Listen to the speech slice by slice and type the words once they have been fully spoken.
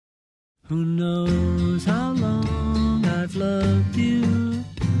Who knows how long I've loved you?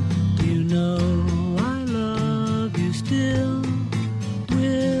 You know I love you still.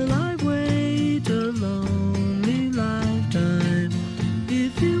 Will I wait a lonely lifetime?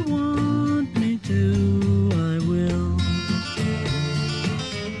 If you want me to, I will.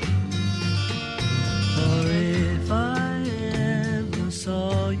 For if I ever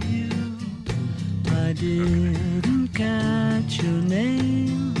saw you, I didn't catch your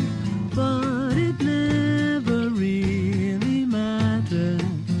name, but it never really mattered.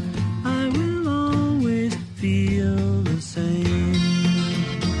 I will always feel the same.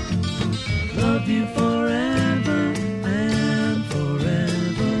 Love you forever and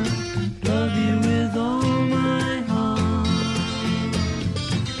forever. Love you with all my heart.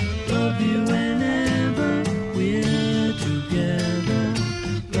 Love you whenever we're together.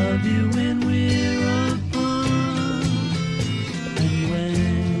 Love you when we're apart. And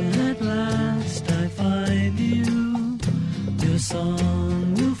when at last I find you, your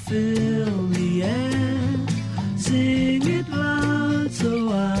song will fill the air. Sing it loud so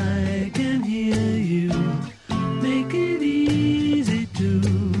I can hear you. Make it easy to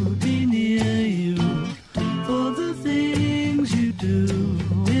be near you. For the things you do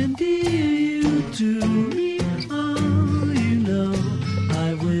endear you to me. Oh, you know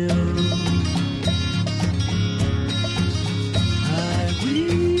I will. I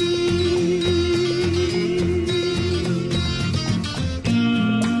will.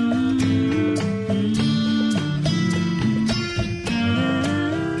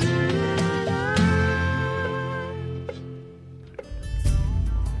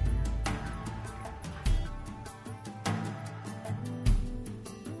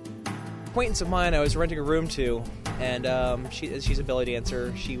 Acquaintance of mine I was renting a room to, and she's a belly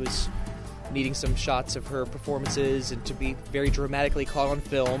dancer. She was needing some shots of her performances and to be very dramatically caught on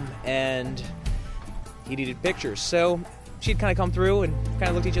film, and he needed pictures. So she'd kind of come through and kind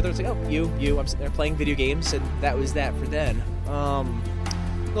of looked at each other and said, "Oh, you." I'm sitting there playing video games, and that was that for then. A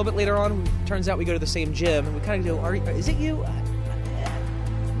little bit later on, turns out we go to the same gym, and we kind of go, is it you?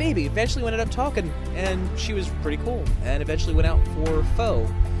 Maybe. Eventually we ended up talking, and she was pretty cool, and eventually went out for pho.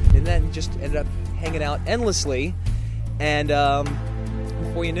 And then just ended up hanging out endlessly. And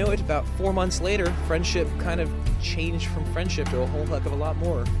before you knew it, about 4 months later, friendship kind of changed from friendship to a whole heck of a lot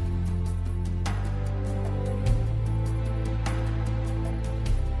more.